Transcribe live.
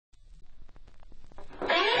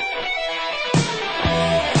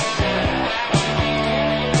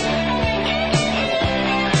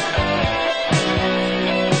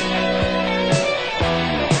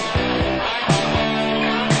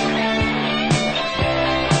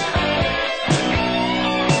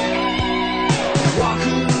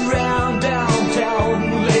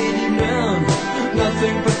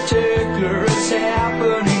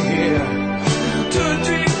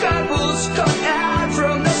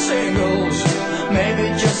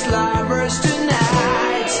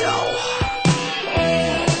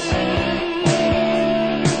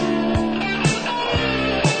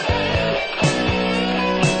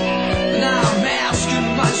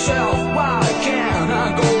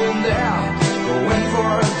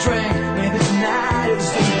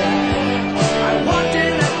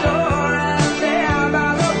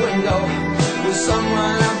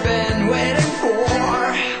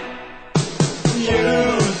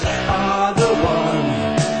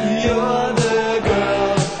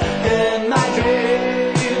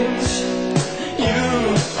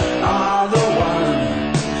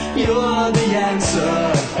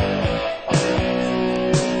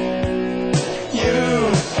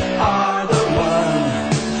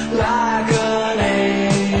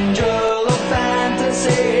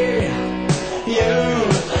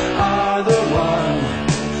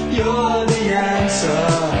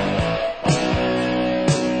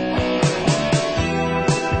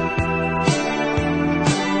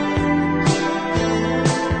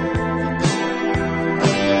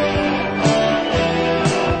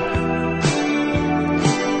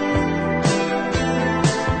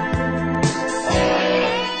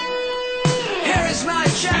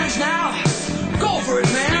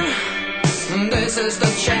is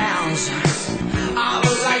the chance of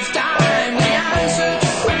a lifetime. The answer to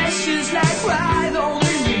questions like why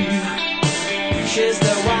only me. She's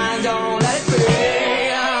the one, don't let it be.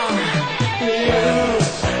 You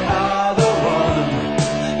are the one,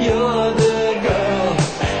 you're the girl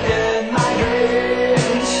in my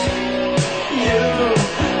dreams. You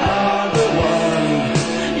are the one,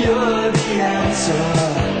 you're the answer.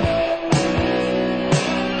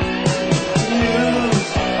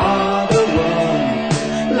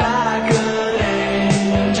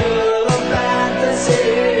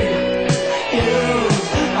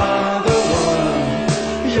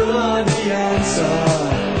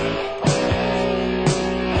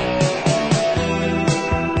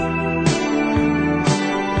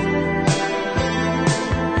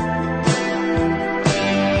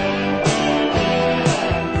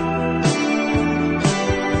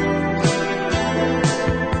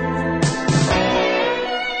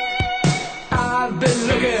 I've been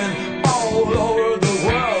looking all over the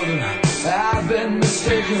world. I've been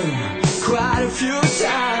mistaken quite a few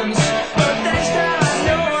times, but next time I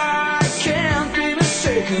know I can't be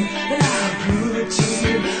mistaken, and I'll prove it to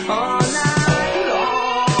you.